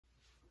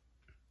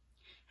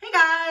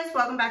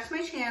welcome back to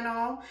my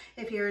channel.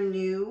 If you're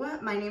new,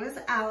 my name is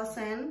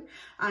Allison.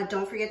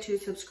 Don't forget to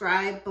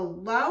subscribe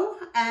below.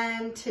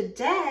 And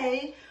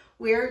today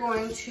we're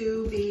going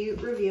to be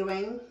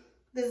reviewing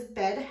this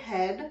bed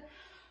head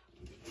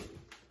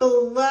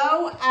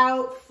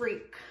Blowout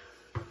Freak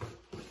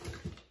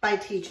by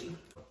TG.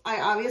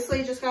 I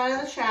obviously just got out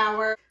of the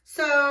shower.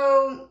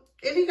 So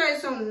if you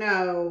guys don't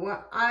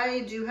know,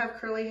 I do have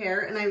curly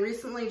hair and I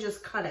recently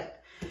just cut it.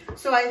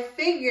 So I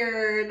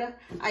figured,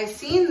 I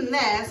seen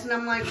this and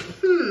I'm like,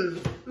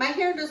 my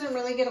hair doesn't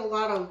really get a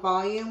lot of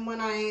volume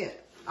when I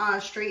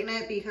straighten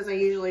it because I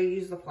usually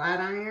use the flat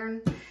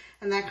iron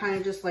and that kind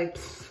of just like,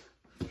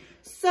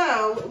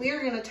 So we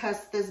are gonna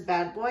test this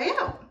bad boy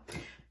out.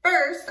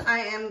 First, I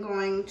am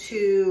going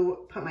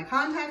to put my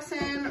contacts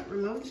in,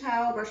 remove the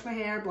towel, brush my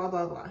hair, blah,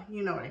 blah, blah.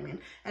 You know what I mean.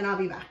 And I'll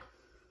be back.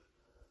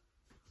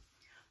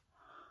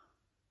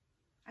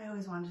 I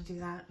always wanted to do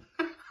that.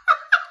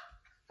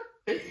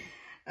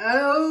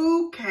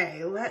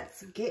 Okay,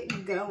 let's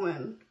get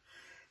going.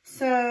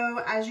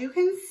 So as you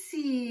can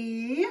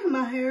see,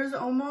 my hair is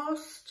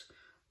almost,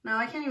 no,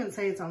 I can't even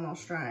say it's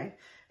almost dry.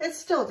 It's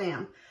still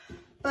damp,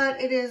 but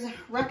it is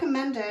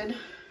recommended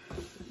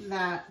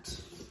that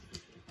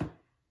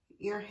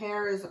your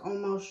hair is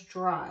almost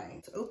dry.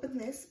 Let's open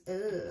this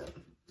up.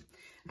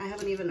 I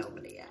haven't even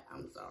opened it yet.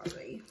 I'm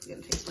sorry. It's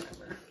gonna take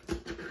forever.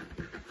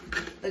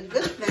 The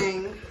good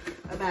thing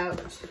about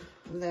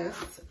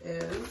this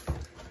is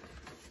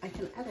I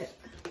can edit.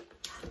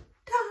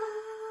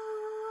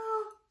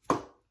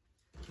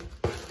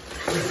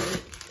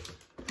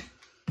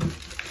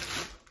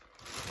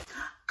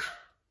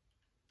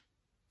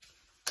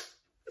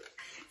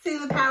 See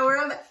the power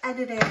of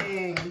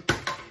editing.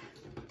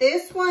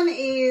 This one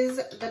is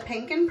the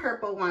pink and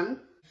purple one.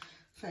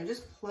 So I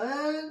just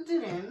plugged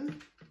it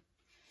in.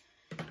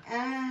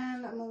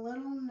 And I'm a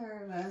little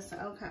nervous.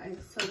 Okay,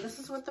 so this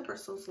is what the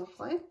bristles look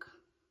like.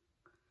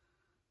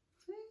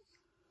 See?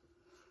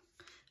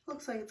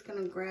 Looks like it's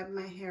gonna grab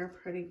my hair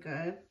pretty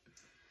good.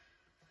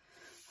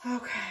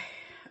 Okay.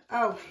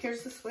 Oh,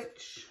 here's the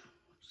switch.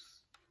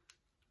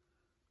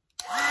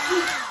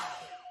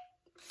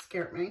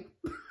 Scared me.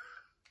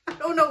 I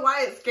don't know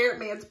why it scared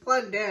me. It's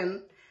plugged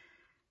in.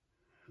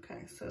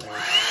 Okay, so there's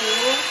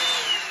cool,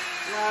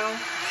 low,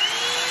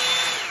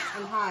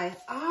 and high.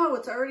 Oh,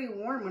 it's already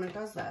warm when it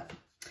does that.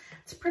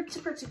 It's pretty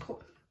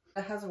cool.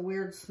 It has a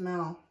weird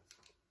smell.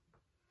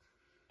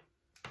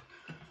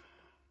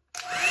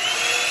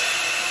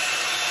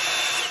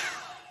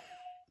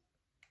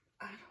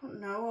 I don't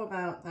know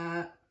about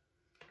that.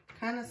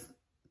 Kind of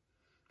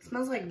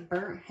smells like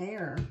burnt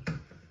hair.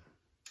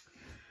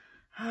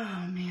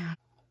 Oh, man.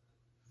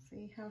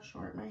 See how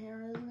short my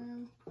hair is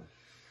now?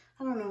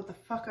 I don't know what the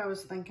fuck I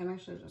was thinking. I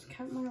should have just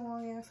kept my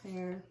long ass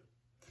hair.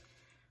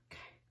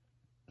 Okay.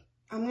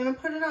 I'm gonna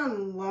put it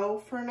on low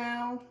for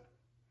now.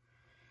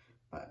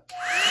 But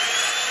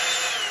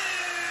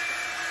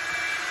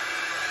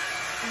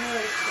I'm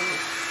really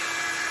close.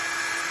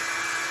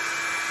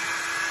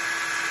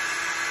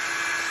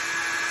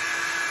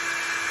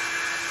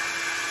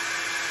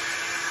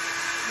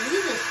 Maybe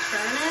just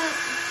turn it.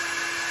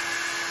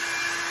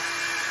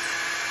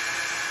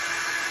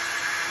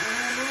 I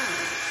don't know.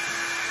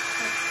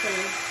 Let's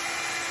see.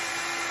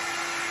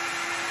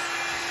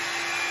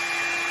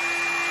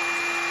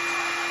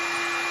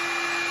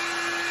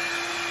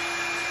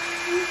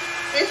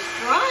 It's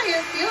dry,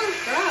 it feels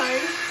dry,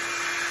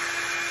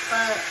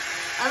 but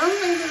I don't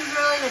think this is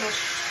really gonna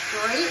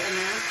straighten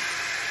it.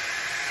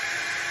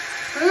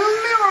 Prove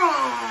me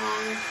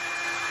wrong.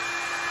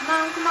 Come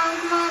on, come on,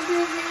 come on,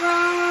 prove me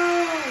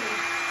wrong.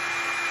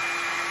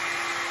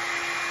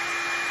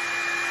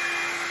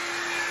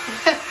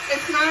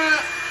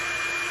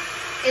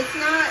 It's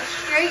not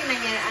straightening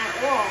it at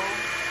all.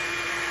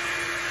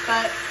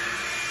 But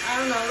I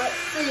don't know, let's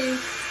see.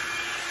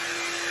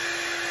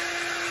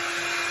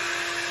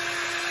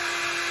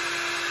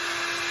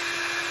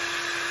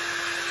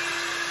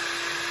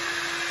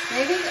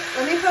 Maybe,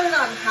 let me put it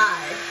on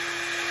high.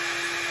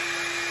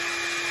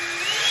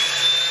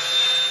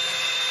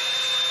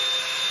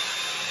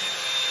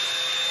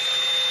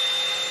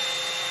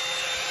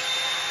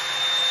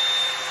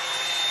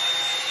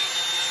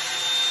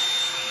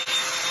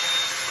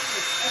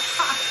 It's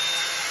hot.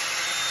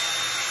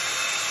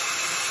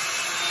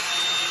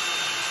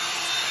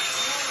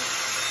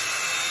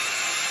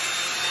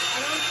 I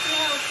don't see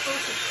how it's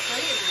supposed to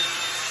straighten it.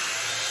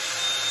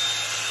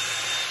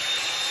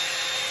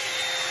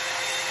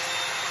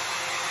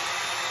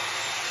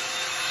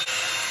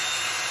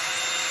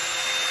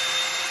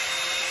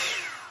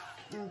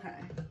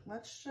 Okay,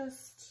 let's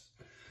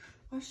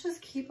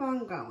just keep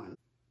on going.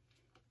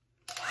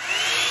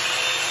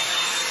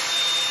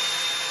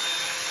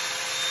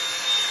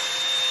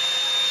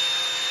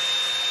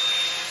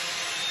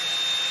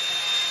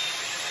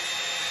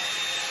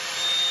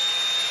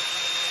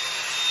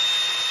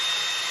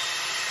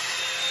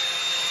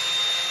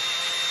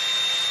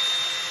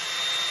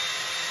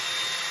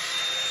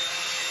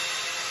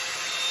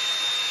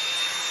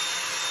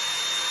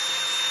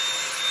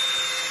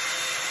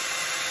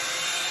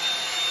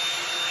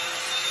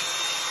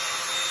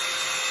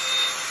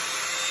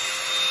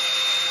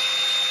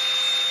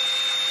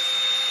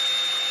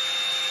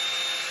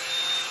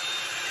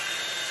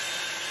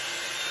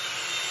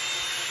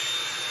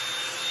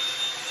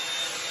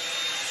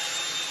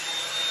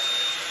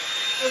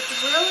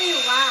 It's really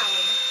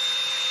loud,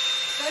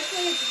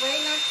 especially it's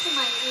right next to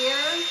my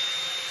ear.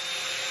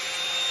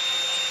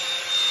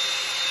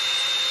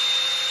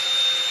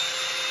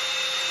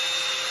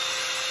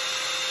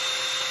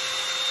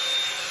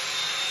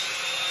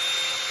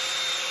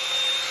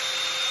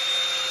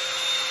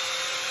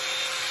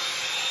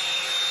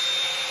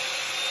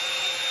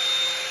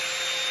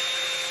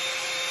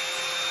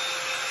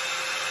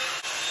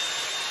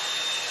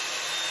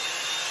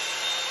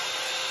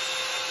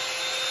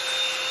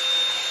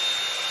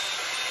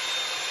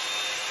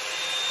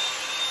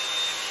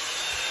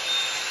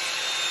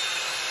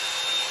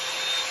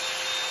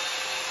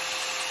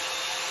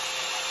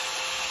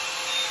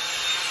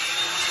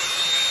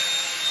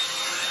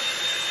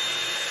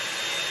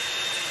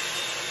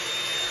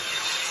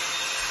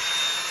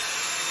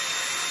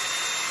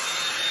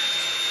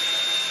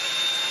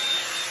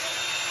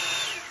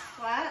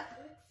 What?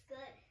 It looks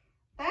good.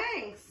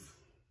 Thanks.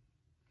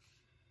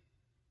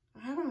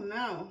 I don't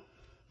know.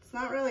 It's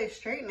not really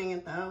straightening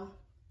it though.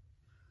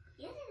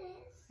 Yeah, it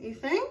is. You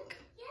think?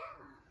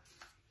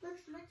 Yeah.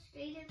 Looks much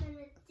straighter than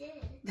it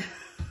did.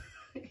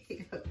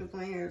 Because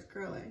my hair is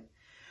curly.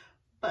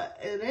 But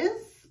it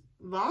is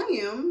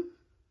volume.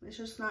 It's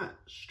just not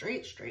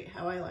straight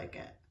how I like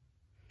it.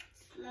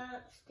 It's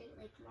not straight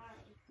like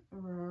mine.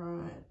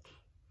 Right.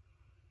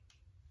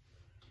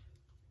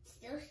 It's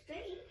still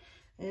straight.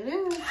 It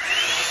is.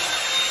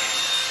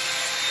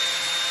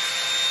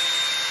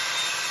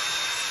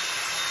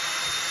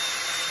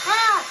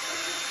 Ah!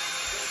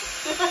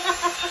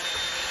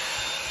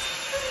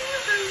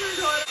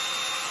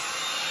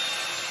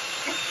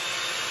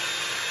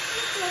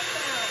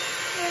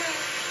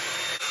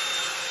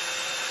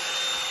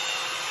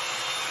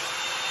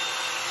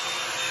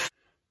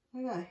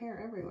 I got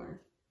hair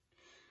everywhere.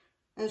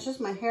 And it's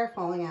just my hair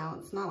falling out.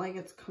 It's not like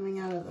it's coming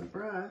out of the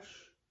brush.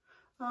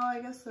 Oh,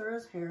 I guess there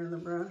is hair in the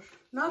brush.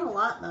 Not a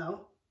lot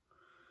though.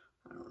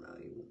 I don't know,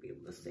 you won't be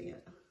able to see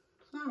it.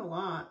 It's not a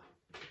lot.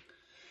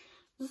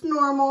 It's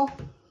normal.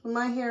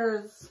 My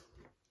hair is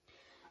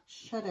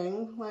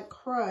shedding like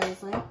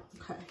crazy.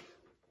 Okay.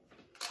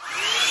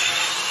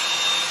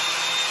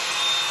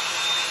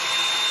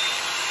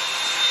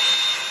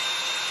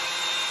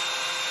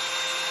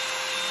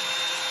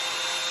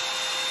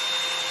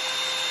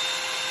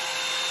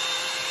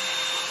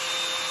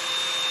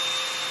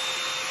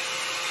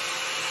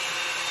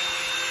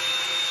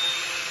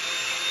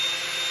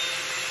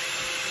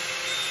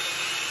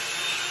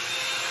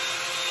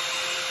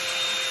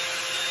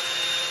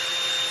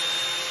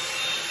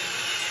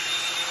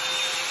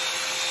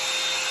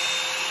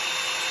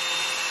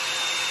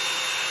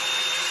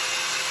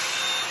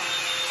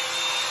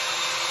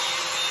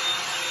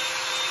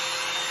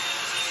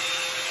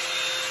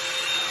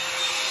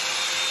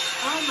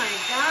 Oh my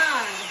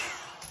God,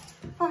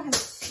 I'm fucking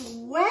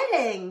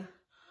sweating.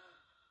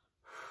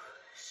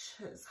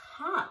 Shit is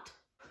hot.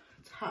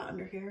 It's hot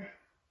under here.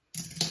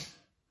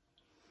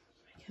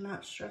 I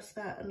cannot stress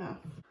that enough.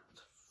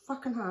 It's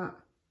fucking hot.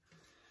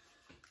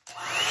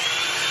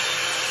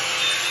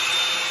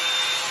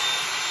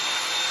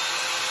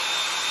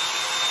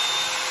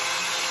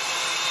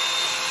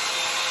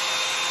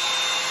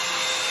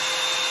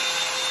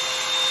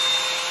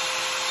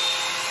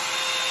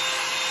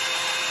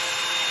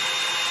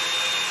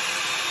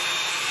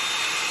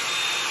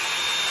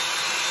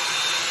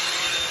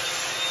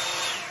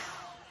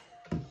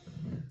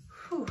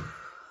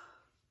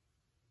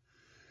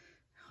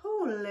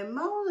 Holy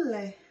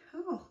moly.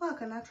 Oh,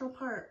 look, a natural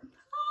part.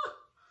 Ah.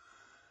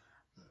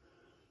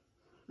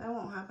 That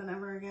won't happen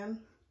ever again.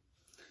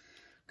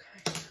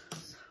 Okay.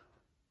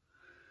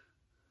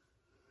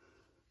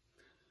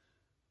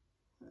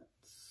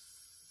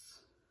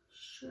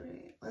 So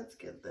let's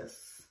get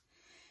this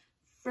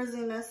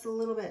frizziness a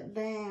little bit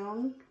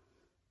down.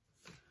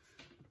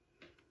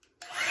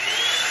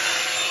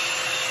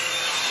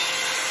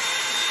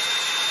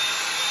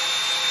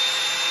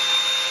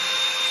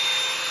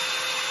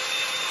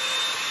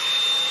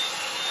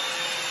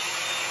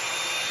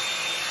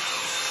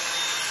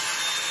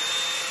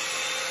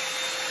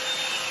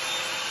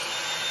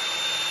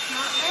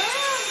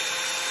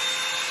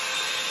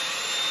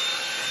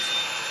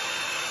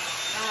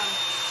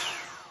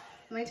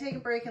 Let me take a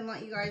break and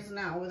let you guys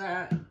know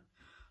that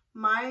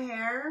my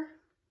hair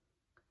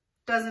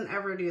doesn't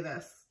ever do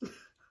this.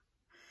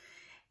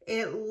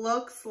 It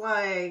looks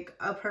like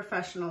a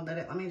professional did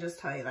it. Let me just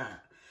tell you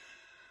that.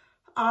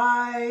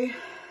 I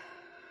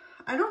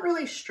don't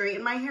really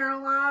straighten my hair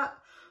a lot,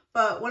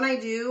 but when I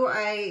do,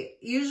 I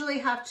usually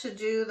have to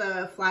do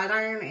the flat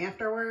iron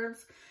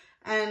afterwards.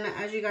 And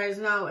as you guys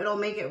know, it'll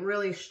make it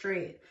really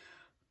straight.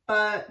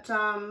 But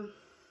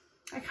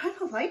I kind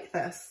of like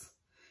this.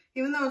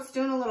 Even though it's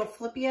doing a little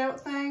flippy out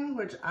thing,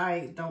 which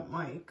I don't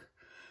like.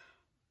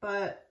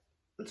 But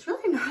it's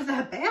really not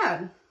that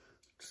bad.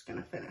 Just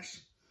gonna finish.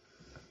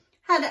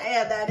 Had to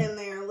add that in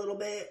there a little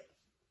bit.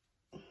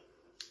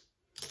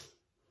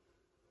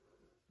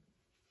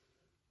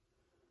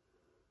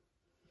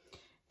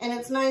 And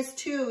it's nice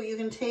too, you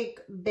can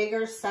take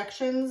bigger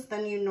sections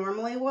than you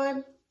normally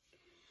would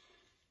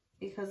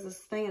because this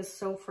thing is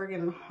so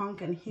friggin'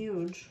 honkin'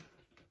 huge.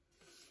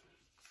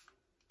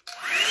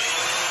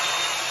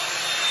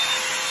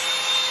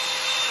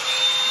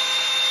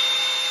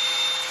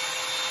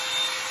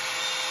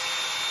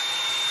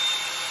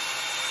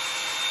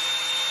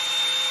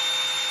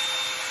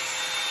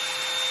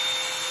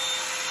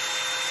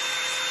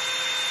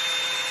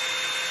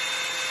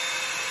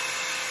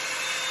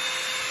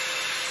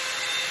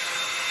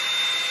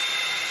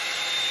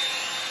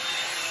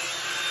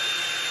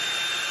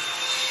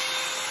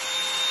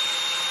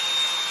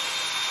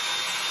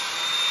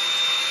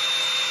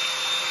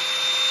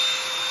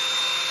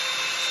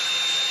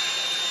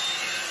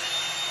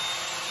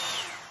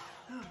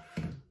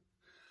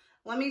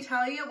 Let me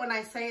tell you, when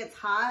I say it's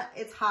hot,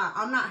 it's hot.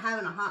 I'm not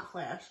having a hot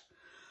flash.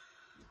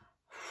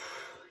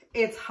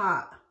 It's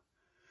hot.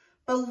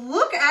 But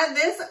look at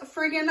this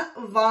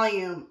friggin'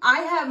 volume. I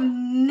have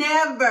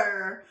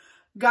never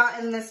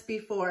gotten this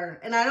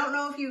before. And I don't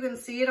know if you can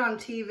see it on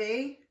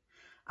TV.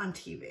 On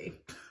TV.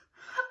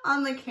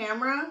 On the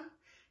camera.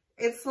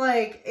 It's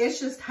like, it's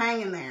just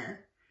hanging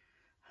there.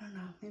 I don't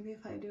know. Maybe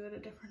if I do it a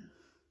different...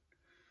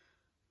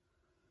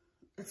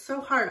 It's so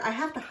hard. I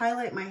have to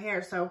highlight my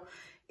hair, so...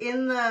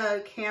 In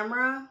the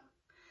camera,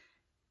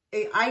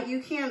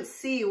 you can't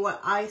see what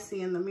I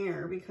see in the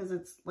mirror because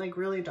it's like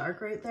really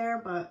dark right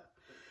there, but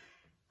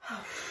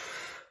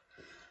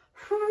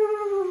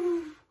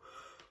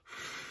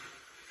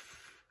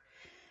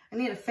I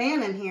need a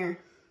fan in here.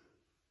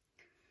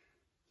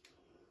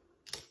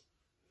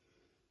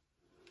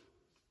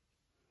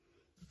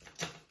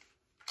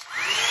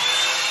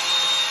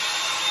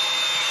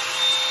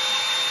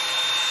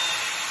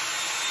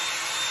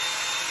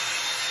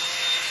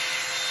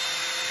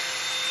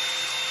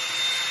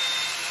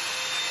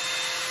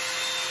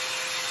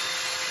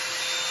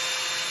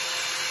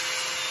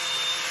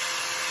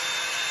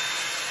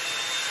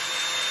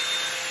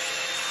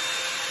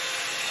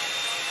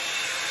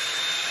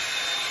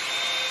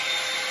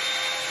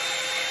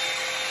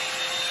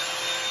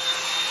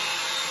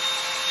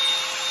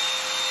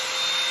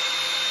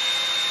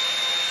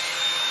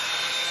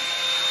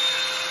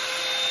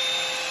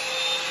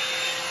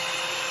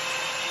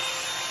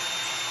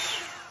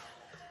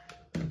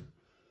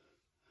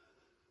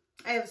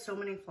 I have so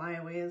many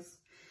flyaways.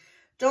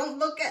 Don't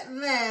look at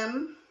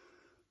them.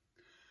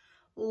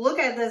 Look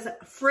at this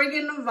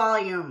friggin'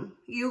 volume.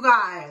 You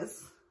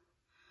guys.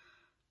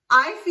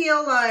 I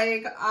feel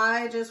like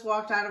I just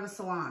walked out of a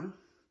salon.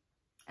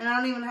 And I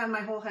don't even have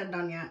my whole head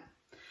done yet.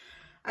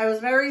 I was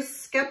very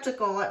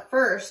skeptical at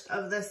first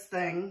of this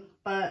thing,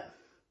 but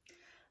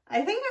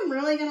I think I'm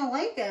really gonna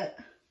like it.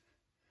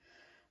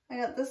 I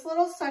got this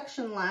little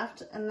section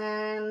left, and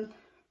then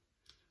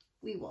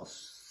we will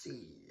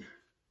see.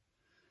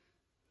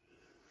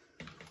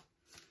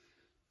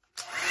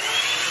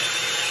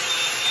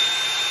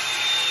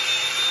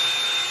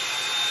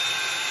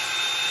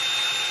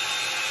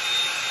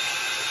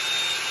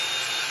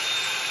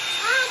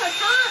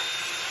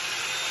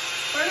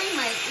 Burning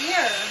my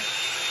ear.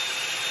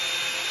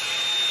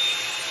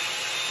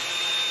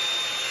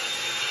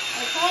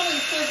 I probably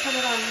should put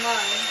it on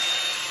low.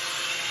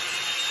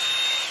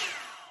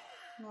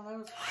 No, that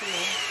was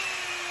cool.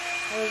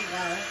 There you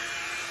go.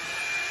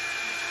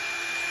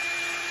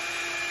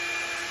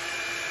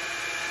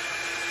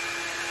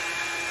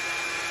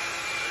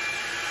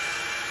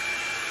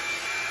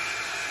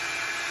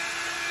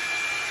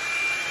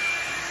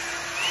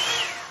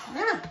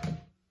 Yeah.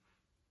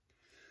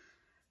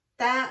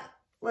 That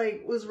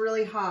like was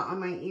really hot on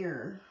my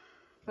ear,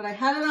 but I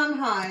had it on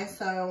high,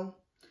 so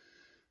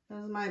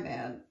that was my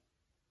bad.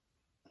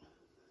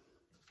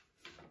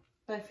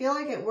 But I feel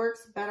like it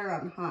works better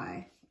on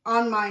high,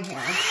 on my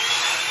hair.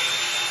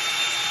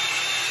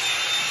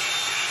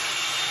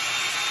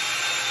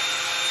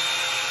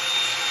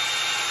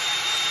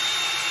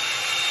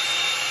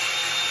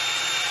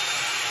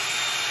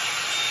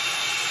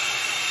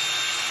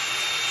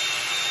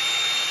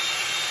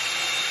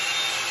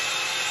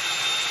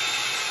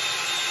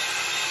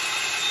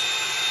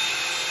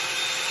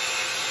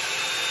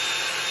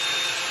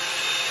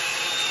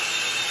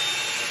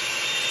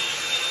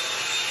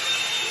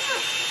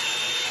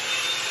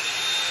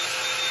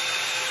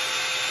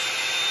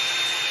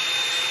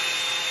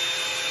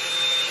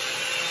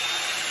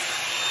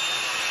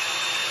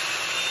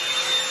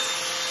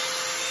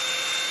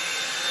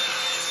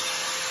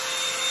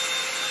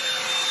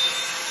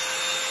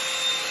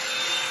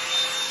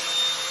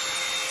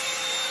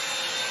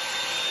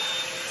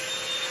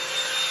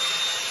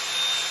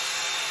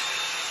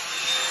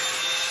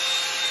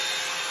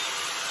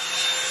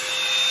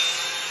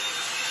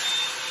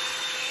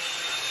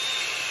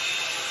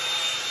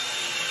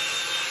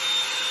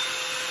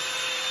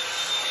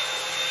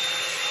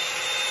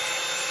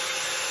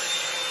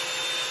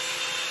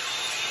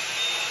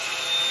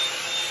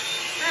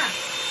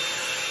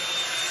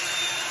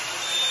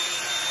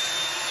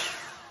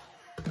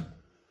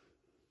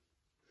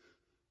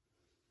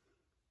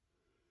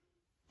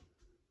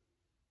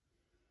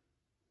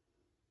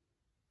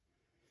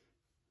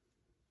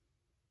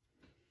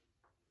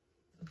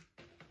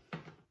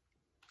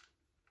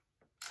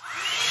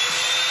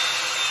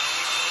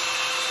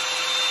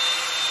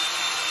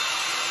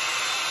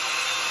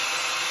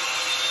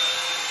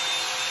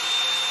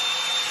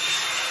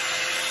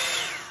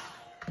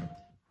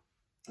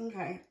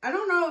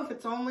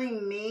 it's only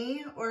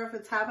me or if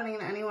it's happening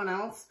to anyone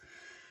else,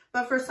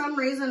 but for some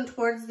reason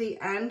towards the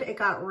end, it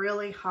got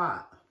really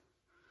hot.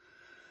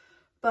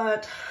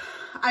 But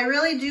I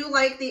really do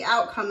like the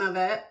outcome of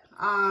it.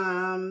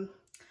 I'm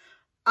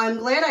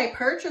glad I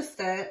purchased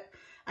it.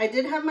 I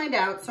did have my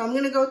doubts, so I'm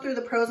going to go through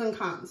the pros and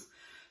cons.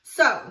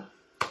 So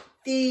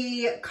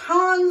the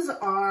cons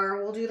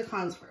are, we'll do the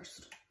cons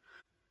first.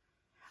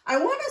 I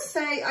want to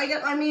say,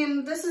 I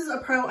mean, this is a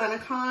pro and a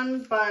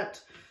con,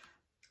 but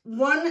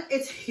one,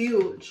 it's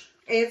huge.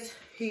 It's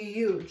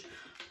huge.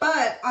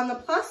 But on the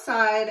plus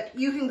side,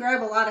 you can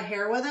grab a lot of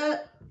hair with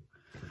it.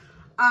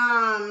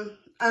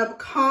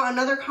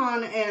 Another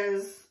con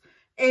is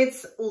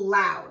it's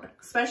loud,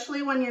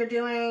 especially when you're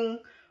doing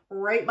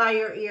right by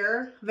your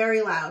ear,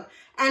 very loud.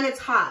 And it's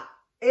hot.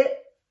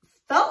 It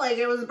felt like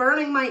it was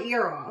burning my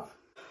ear off.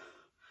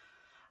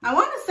 I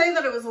want to say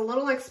that it was a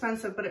little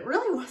expensive, but it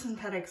really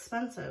wasn't that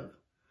expensive.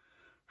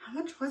 How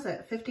much was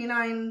it?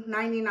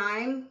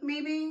 $59.99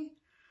 maybe?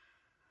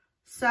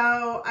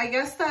 So I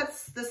guess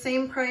that's the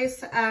same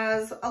price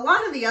as a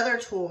lot of the other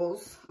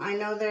tools. I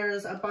know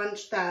there's a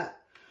bunch that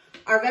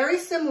are very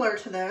similar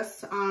to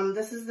this.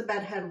 This is the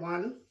bedhead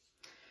one.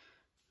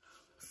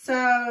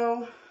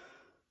 So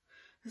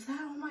is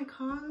that all my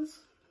cons?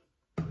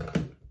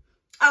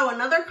 Oh,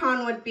 another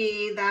con would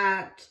be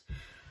that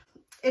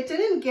it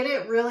didn't get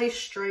it really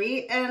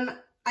straight. And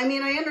I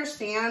mean, I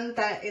understand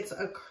that it's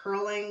a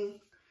curling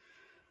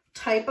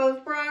type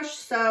of brush,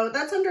 so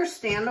that's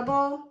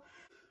understandable.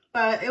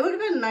 But it would have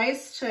been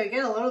nice to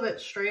get a little bit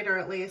straighter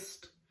at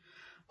least.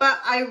 But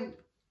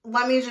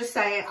let me just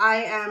say,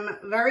 I am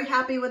very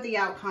happy with the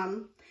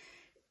outcome.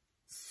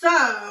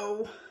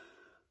 So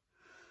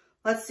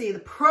let's see, the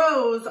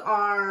pros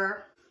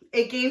are,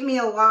 it gave me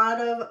a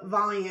lot of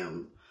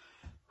volume.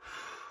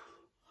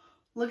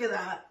 Look at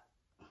that.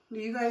 Do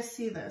you guys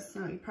see this?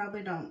 No, you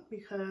probably don't,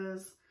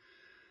 because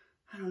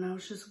I don't know,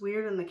 it's just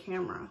weird in the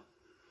camera.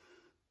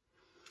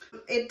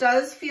 It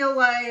does feel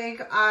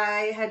like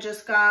I had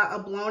just got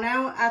a blown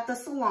out at the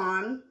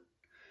salon.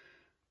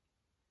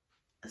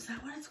 Is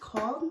that what it's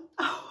called?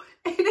 Oh,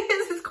 it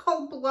is. It's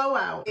called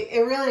blowout.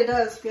 It really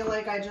does feel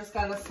like I just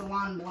got a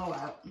salon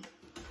blowout.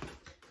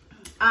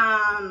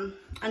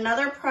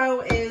 Another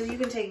pro is you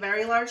can take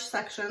very large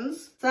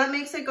sections. So that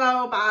makes it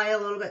go by a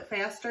little bit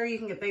faster. You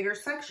can get bigger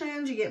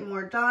sections. You get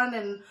more done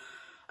in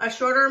a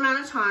shorter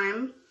amount of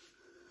time.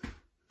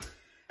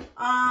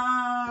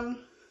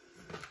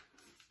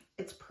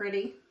 It's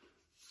pretty.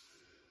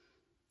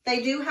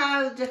 They do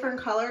have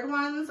different colored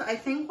ones. I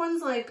think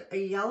one's like a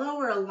yellow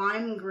or a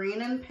lime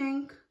green and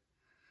pink.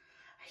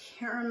 I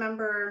can't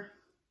remember.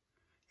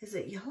 Is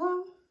it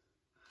yellow?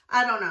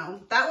 I don't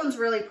know. That one's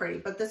really pretty,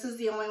 but this is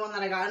the only one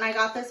that I got. And I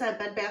got this at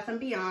Bed Bath &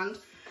 Beyond.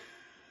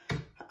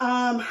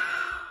 I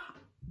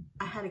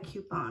had a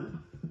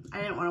coupon.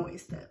 I didn't want to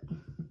waste it.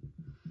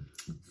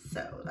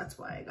 So that's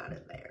why I got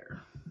it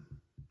there.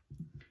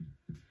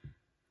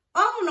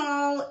 All in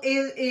all,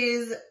 it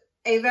is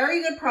a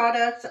very good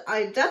product.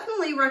 I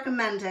definitely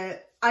recommend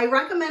it. I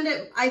recommend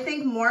it, I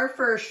think, more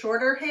for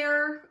shorter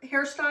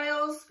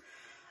hairstyles.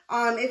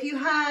 If you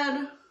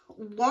had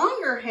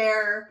longer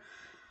hair,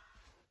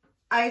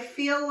 I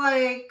feel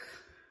like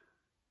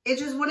it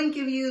just wouldn't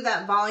give you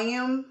that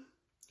volume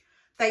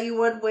that you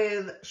would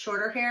with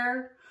shorter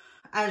hair.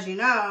 As you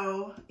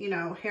know,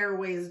 hair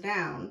weighs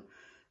down.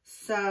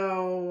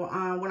 So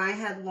when I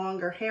had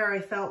longer hair,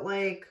 I felt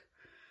like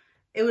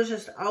it was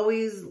just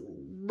always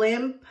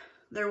limp.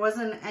 There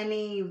wasn't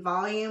any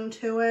volume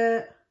to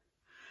it.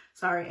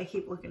 Sorry, I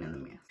keep looking in the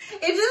mirror.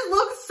 It just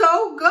looks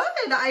so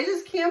good. I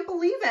just can't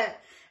believe it.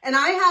 And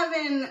I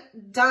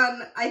haven't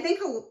done, I think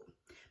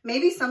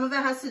maybe some of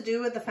it has to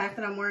do with the fact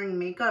that I'm wearing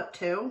makeup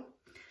too.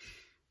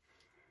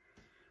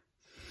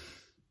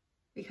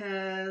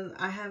 Because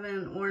I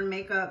haven't worn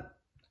makeup,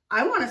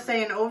 I want to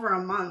say, in over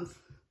a month.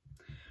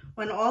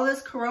 When all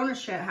this corona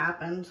shit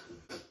happened.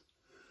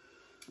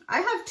 I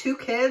have 2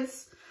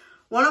 kids.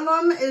 One of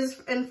them is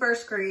in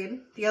 1st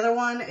grade. The other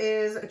one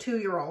is a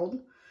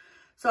 2-year-old.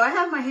 So I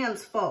have my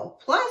hands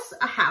full. Plus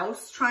a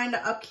house, trying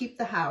to upkeep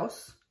the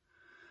house.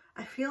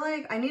 I feel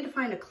like I need to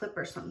find a clip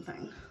or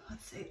something.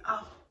 Let's see.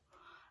 Oh,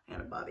 I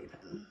got a bobby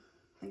pin.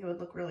 I think it would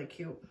look really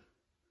cute.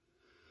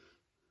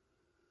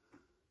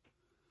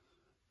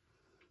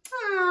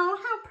 Oh,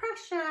 how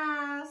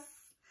precious.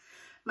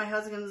 My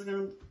husband's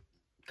gonna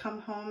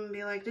come home and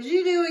be like, did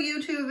you do a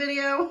YouTube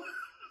video?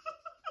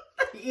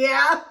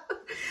 Yeah.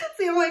 It's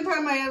the only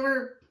time I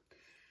ever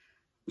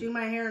do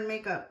my hair and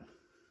makeup.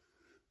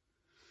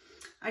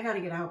 I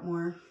gotta get out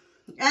more.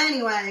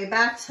 Anyway,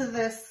 back to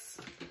this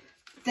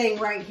thing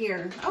right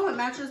here. Oh, it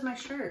matches my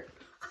shirt.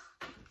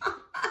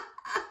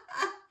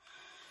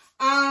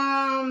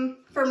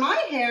 For my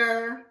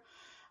hair,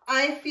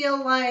 I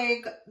feel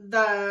like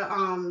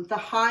the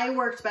high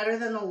works better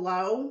than the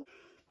low.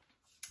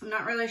 I'm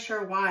not really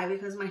sure why,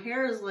 because my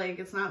hair is like,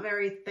 it's not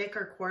very thick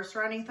or coarse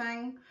or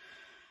anything.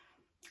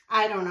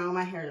 I don't know,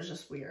 my hair is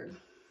just weird.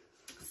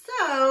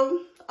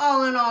 So,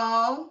 all in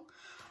all,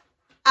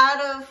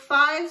 out of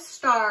 5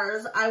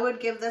 stars, I would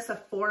give this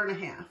a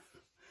 4.5.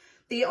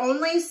 The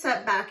only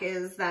setback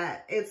is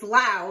that it's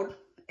loud.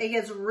 It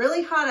gets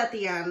really hot at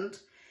the end.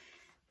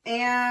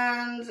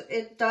 And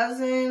it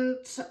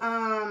doesn't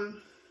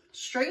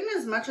straighten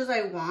as much as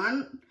I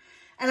want.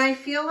 And I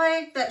feel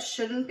like that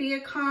shouldn't be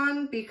a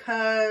con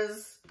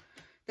because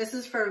this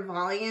is for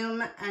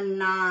volume and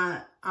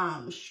not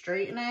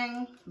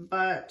straightening.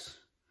 But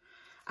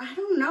I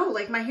don't know,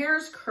 like my hair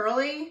is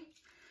curly.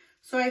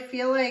 So I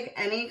feel like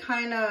any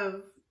kind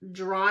of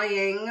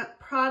drying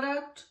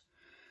product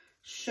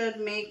should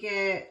make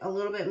it a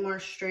little bit more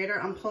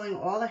straighter. I'm pulling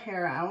all the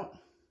hair out.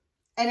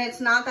 And it's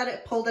not that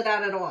it pulled it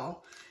out at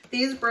all.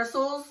 These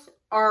bristles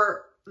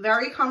are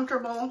very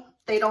comfortable.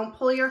 They don't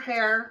pull your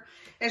hair.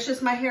 It's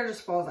just my hair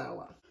just falls out a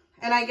lot.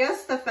 And I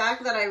guess the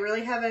fact that I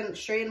really haven't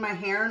straightened my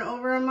hair in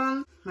over a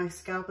month, my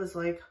scalp is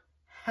like,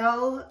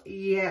 hell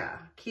yeah,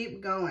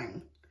 keep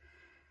going.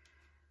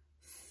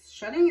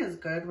 Shedding is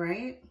good,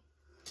 right?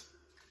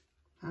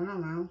 I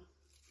don't know.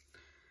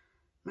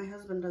 My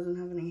husband doesn't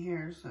have any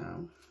hair,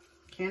 so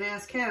can't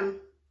ask him.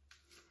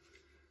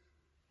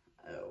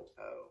 Oh.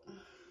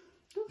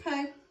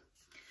 Okay.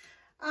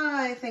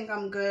 I think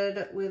I'm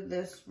good with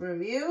this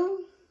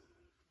review.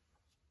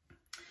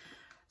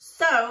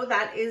 So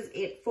that is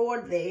it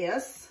for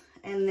this.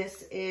 And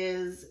this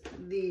is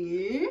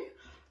the...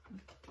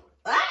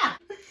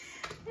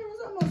 There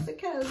was almost a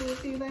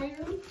casualty there.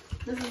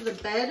 This is the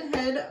Bed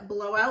Head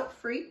Blowout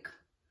Freak.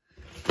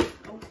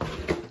 Oh,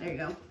 there you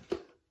go.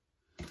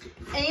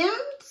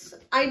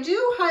 And I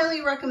do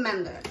highly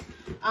recommend it.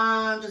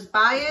 Just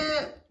buy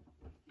it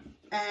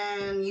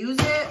and use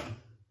it.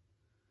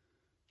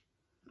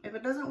 If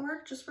it doesn't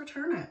work, just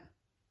return it.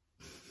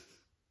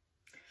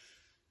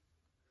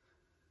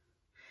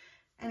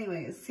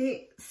 Anyways,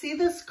 see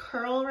this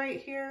curl right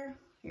here?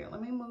 Here,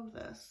 let me move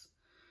this.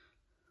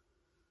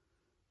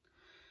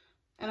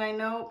 And I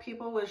know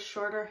people with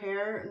shorter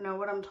hair know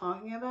what I'm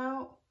talking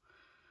about.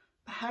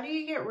 But how do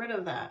you get rid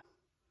of that?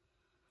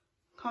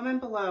 Comment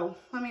below.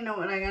 Let me know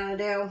what I gotta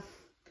do.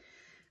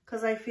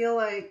 Because I feel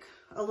like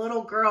a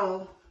little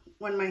girl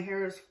when my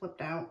hair is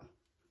flipped out.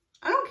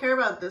 I don't care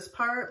about this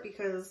part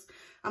because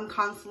I'm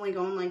constantly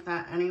going like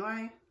that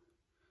anyway.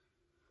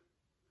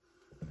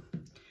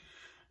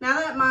 Now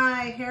that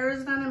my hair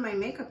is done and my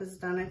makeup is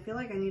done, I feel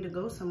like I need to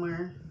go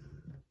somewhere.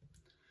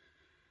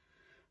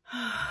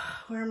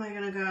 Where am I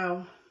gonna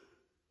go?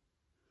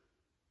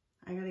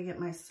 I gotta get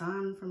my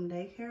son from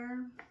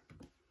daycare.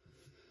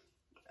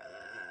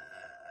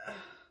 I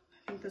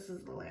think this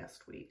is the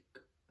last week.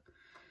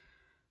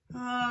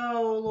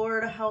 Oh,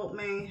 Lord, help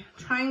me.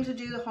 Trying to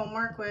do the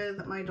homework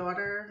with my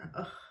daughter.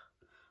 Ugh.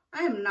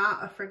 I am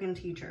not a friggin'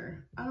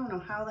 teacher. I don't know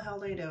how the hell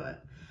they do it.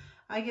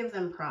 I give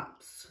them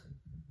props.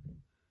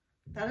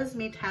 That is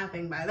me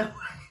tapping, by the way.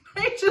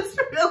 I just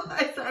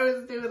realized I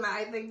was doing that.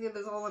 I think in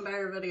this whole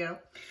entire video.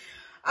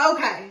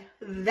 Okay,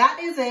 that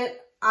is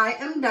it. I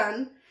am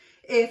done.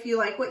 If you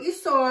like what you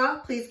saw,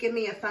 please give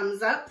me a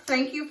thumbs up.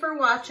 Thank you for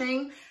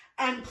watching.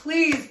 And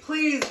please,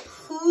 please,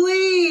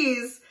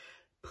 please,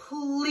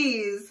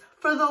 please,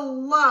 for the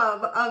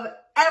love of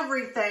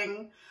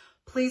everything,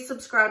 please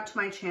subscribe to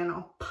my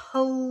channel.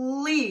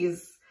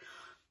 Please,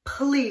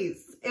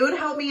 please. It would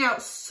help me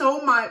out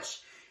so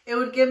much. It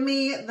would give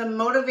me the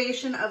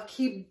motivation of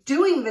keep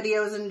doing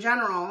videos in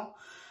general.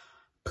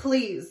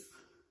 Please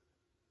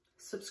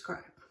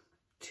subscribe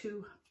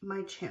to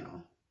my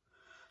channel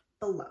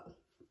below.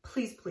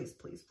 Please, please,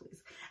 please,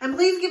 please. And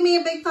please give me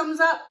a big thumbs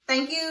up.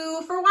 Thank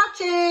you for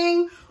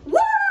watching. Woo!